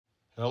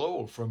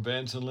Hello from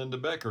Vance and Linda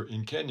Becker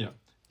in Kenya.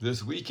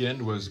 This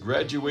weekend was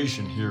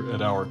graduation here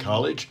at our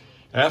college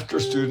after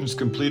students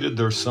completed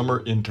their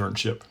summer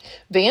internship.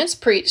 Vance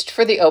preached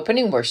for the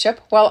opening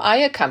worship while I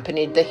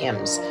accompanied the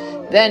hymns.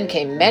 Then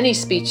came many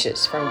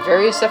speeches from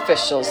various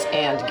officials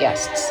and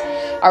guests.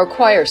 Our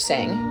choir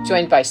sang,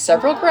 joined by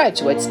several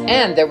graduates,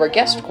 and there were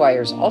guest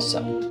choirs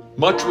also.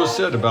 Much was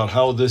said about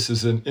how this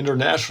is an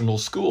international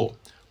school.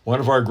 One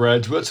of our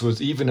graduates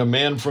was even a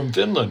man from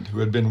Finland who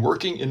had been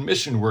working in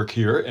mission work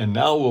here and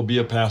now will be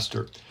a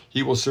pastor.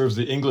 He will serve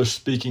the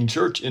English-speaking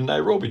church in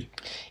Nairobi.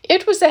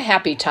 It was a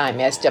happy time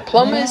as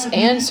diplomas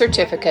and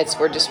certificates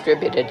were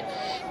distributed.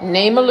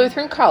 Neema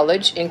Lutheran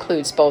College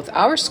includes both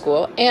our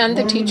school and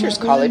the Teachers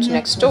College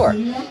next door.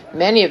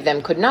 Many of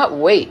them could not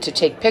wait to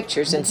take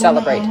pictures and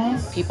celebrate.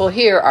 People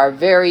here are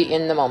very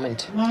in the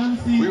moment.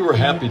 We were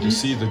happy to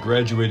see the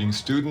graduating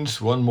students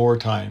one more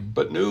time,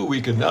 but knew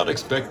we could not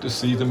expect to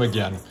see them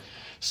again.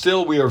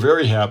 Still, we are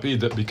very happy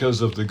that because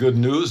of the good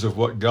news of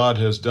what God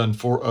has done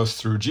for us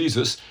through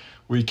Jesus,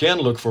 we can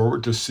look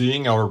forward to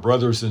seeing our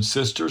brothers and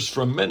sisters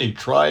from many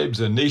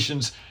tribes and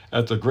nations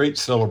at the great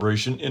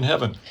celebration in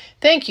heaven.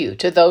 Thank you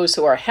to those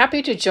who are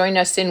happy to join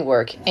us in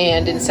work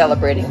and in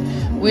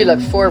celebrating. We look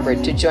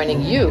forward to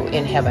joining you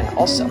in heaven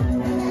also.